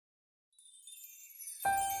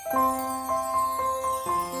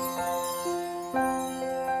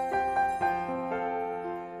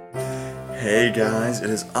Hey guys,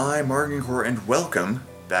 it is I, Marginkor, and welcome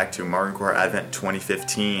back to Marginkor Advent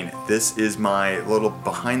 2015. This is my little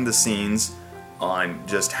behind the scenes on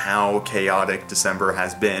just how chaotic December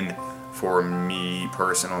has been for me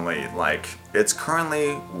personally. Like, it's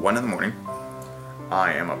currently 1 in the morning.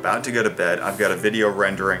 I am about to go to bed. I've got a video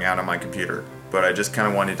rendering out on my computer, but I just kind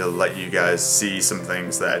of wanted to let you guys see some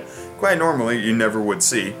things that quite normally you never would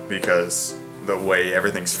see because the way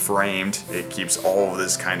everything's framed, it keeps all of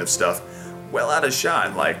this kind of stuff well out of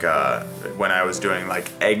shot. Like when I was doing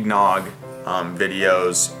like eggnog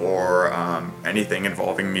videos or anything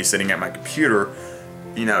involving me sitting at my computer,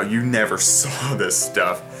 you know, you never saw this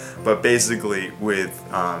stuff. But basically with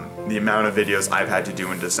the amount of videos I've had to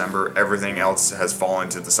do in December, everything else has fallen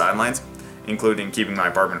to the sidelines, including keeping my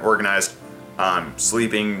apartment organized,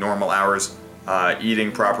 sleeping normal hours,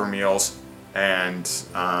 eating proper meals, and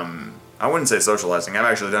I wouldn't say socializing. I've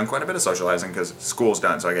actually done quite a bit of socializing because school's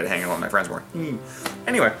done, so I get to hang out with my friends more.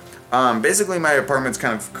 Anyway, basically my apartment's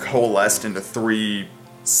kind of coalesced into 3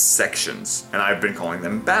 sections, and I've been calling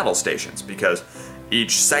them battle stations because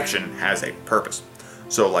each section has a purpose.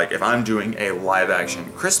 So like if I'm doing a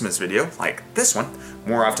live-action Christmas video, like this one,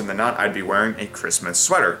 more often than not I'd be wearing a Christmas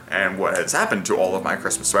sweater. And what has happened to all of my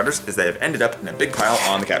Christmas sweaters is they have ended up in a big pile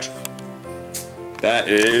on the couch. That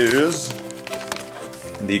is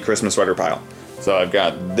the Christmas sweater pile. So I've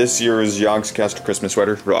got this year's Yogscast Christmas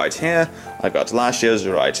sweater right here. I've got last year's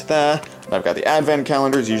right there. I've got the Advent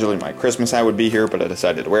calendars. Usually my Christmas hat would be here, but I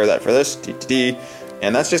decided to wear that for this.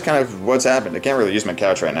 And that's just kind of what's happened. I can't really use my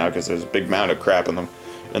couch right now because there's a big mound of crap in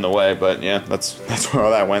the way, but yeah, that's where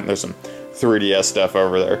all that went. There's some 3DS stuff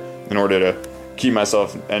over there. In order to keep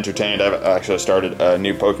myself entertained, I've actually started a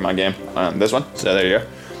new Pokemon game on this one, so there you go.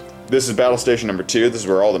 This is Battle Station number 2. This is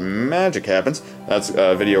where all the magic happens. That's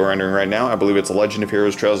a video we're rendering right now. I believe it's Legend of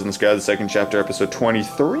Heroes Trails in the Sky, the 2nd chapter, episode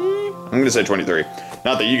 23? I'm gonna say 23.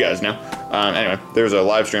 Not that you guys know. Anyway, there's a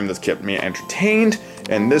live stream that's kept me entertained,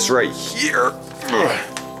 and this right here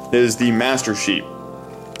is the master sheet.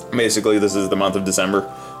 Basically, this is the month of December,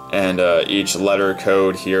 and each letter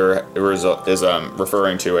code here is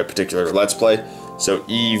referring to a particular Let's Play. So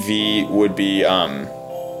EV would be,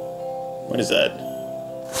 what is that?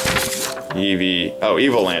 EV, oh,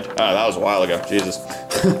 Evil Land. Oh, that was a while ago, Jesus.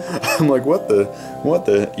 I'm like, what the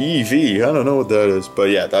EV? I don't know what that is. But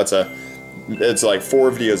yeah, it's like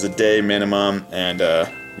 4 videos a day minimum, and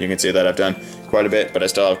you can see that I've done quite a bit, but I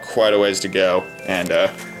still have quite a ways to go, and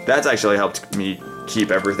that's actually helped me keep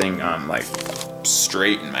everything like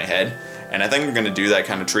straight in my head. And I think I'm gonna do that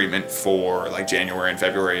kind of treatment for like January and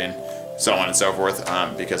February and so on and so forth,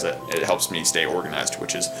 because it helps me stay organized,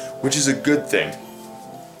 which is a good thing.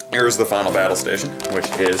 Here's the final battle station, which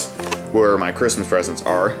is where my Christmas presents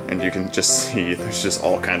are, and you can just see there's just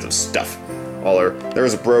all kinds of stuff.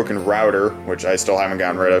 There's a broken router, which I still haven't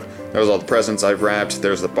gotten rid of. There's all the presents I've wrapped.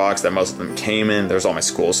 There's the box that most of them came in. There's all my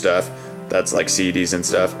school stuff. That's like CDs and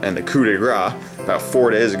stuff. And the coup de grace, about 4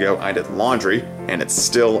 days ago, I did laundry, and it's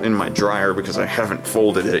still in my dryer because I haven't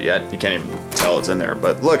folded it yet. You can't even tell it's in there,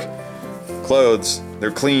 but look, clothes,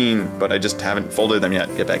 they're clean, but I just haven't folded them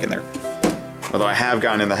yet. Get back in there. Although I have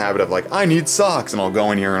gotten in the habit of like, I need socks, and I'll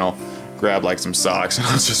go in here and I'll grab like some socks and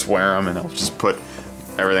I'll just wear them and I'll just put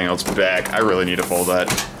everything else back. I really need to fold that.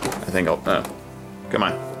 I think I'll, come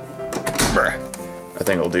on. Bruh. I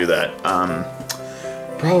think I'll do that.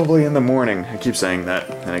 Probably in the morning. I keep saying that,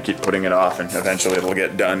 and I keep putting it off, and eventually it'll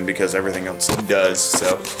get done because everything else does,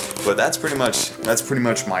 so. But that's pretty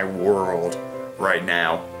much my world right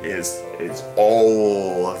now, is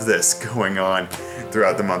all of this going on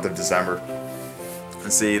throughout the month of December.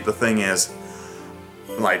 See, the thing is,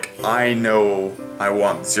 like, I know I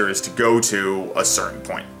want the series to go to a certain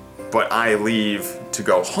point, but I leave to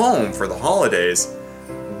go home for the holidays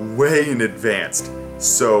way in advance.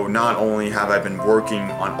 So not only have I been working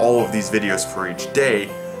on all of these videos for each day,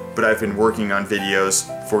 but I've been working on videos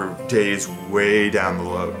for days way down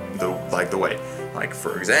the way. Like,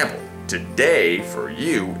 for example, today for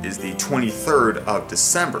you is the 23rd of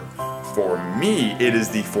December. For me, it is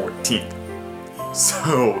the 14th.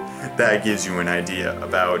 So that gives you an idea.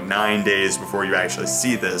 About 9 days before you actually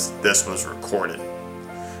see this was recorded.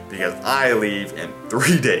 Because I leave in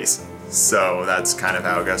 3 days. So that's kind of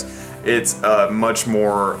how it goes. It's much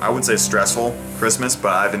more, I would say, stressful Christmas,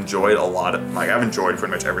 but I've enjoyed a lot of, like, I've enjoyed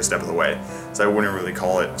pretty much every step of the way. So I wouldn't really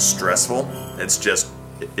call it stressful. It's just,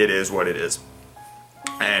 it is what it is.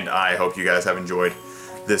 And I hope you guys have enjoyed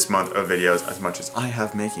this month of videos as much as I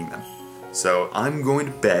have making them. So I'm going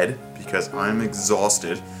to bed because I'm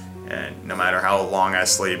exhausted, and no matter how long I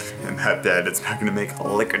sleep in that bed, it's not going to make a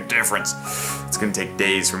lick of difference. It's going to take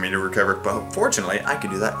days for me to recover, but fortunately I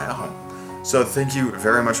can do that at home. So thank you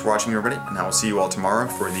very much for watching, everybody, and I will see you all tomorrow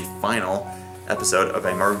for the final episode of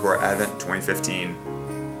a Marginkor Advent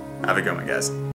 2015. Have a good one, guys.